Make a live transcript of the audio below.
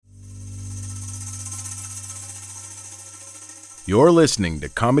You're listening to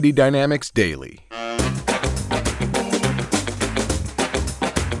Comedy Dynamics Daily.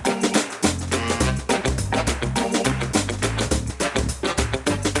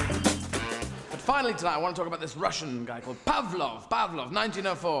 Finally tonight, I want to talk about this Russian guy called Pavlov. Pavlov,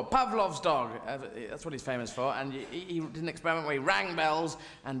 1904. Pavlov's dog. That's what he's famous for. And he did an experiment where he rang bells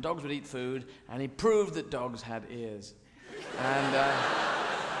and dogs would eat food, and he proved that dogs had ears. And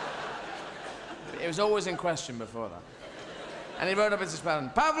it was always in question before that. And he wrote up his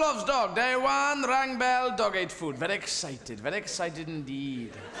experiment. Pavlov's dog, day one, rang bell, dog ate food. Very excited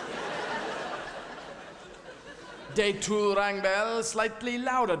indeed. Day two, rang bell, slightly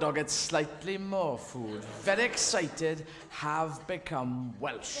louder, dog ate slightly more food. Very excited, have become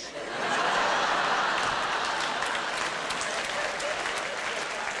Welsh.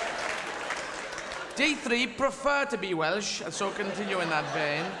 Day three, prefer to be Welsh, and so continue in that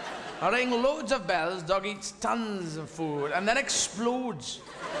vein. Ring loads of bells, dog eats tons of food, and then explodes.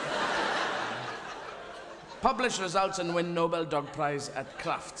 Publish results and win Nobel Dog Prize at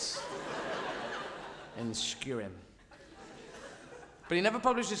Crafts. In skewing. But he never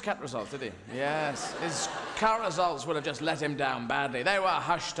published his cat results, did he? Yes. His cat results would have just let him down badly. They were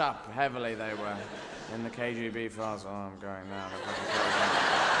hushed up heavily, they were. In the KGB files. Oh, I'm going now.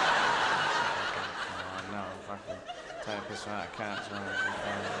 Oh, no, fucking take a piss out of cats. I'm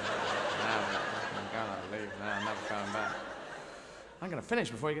gonna leave now. I'm never coming back. I'm gonna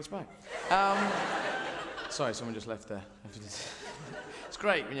finish before he gets back. Sorry, someone just left there. It's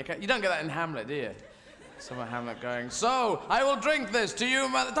great when you don't get that in Hamlet, do you? Someone Hamlet going, so, I will drink this to you,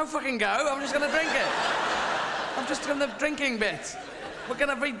 mother. Don't fucking go, I'm just gonna drink it. I'm just on the drinking bit. We're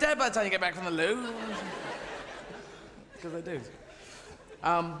gonna be dead by the time you get back from the loo. Because I do.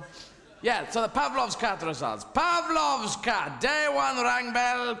 Yeah, so the Pavlov's cat results. Pavlov's cat, day one rang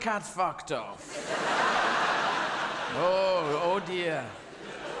bell, cat fucked off. Oh dear.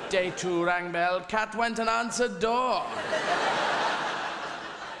 Day two rang bell, cat went and answered door.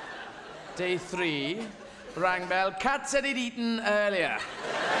 Day three, rang bell, cat said he'd eaten earlier.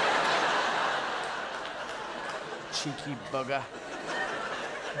 Cheeky bugger.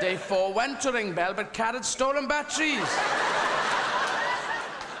 Day four, went to ring bell, but cat had stolen batteries.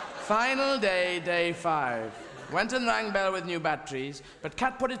 Final day, day five. Went and rang bell with new batteries, but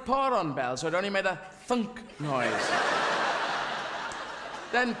cat put his paw on bell, so it only made a thunk noise.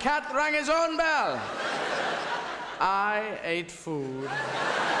 Then cat rang his own bell. I ate food.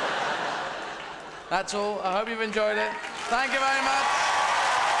 That's all. I hope you've enjoyed it. Thank you very much.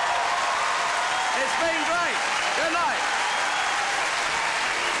 It's been great. Good night.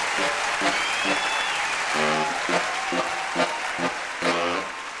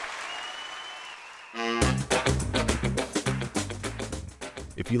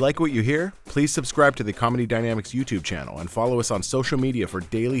 If you like what you hear, please subscribe to the Comedy Dynamics YouTube channel and follow us on social media for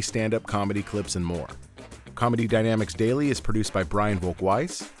daily stand-up comedy clips and more. Comedy Dynamics Daily is produced by Brian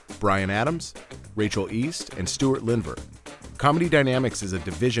Volk-Weiss, Brian Adams, Rachel East, and Stuart Linver. Comedy Dynamics is a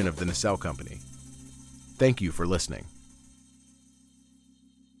division of the Nacelle Company. Thank you for listening.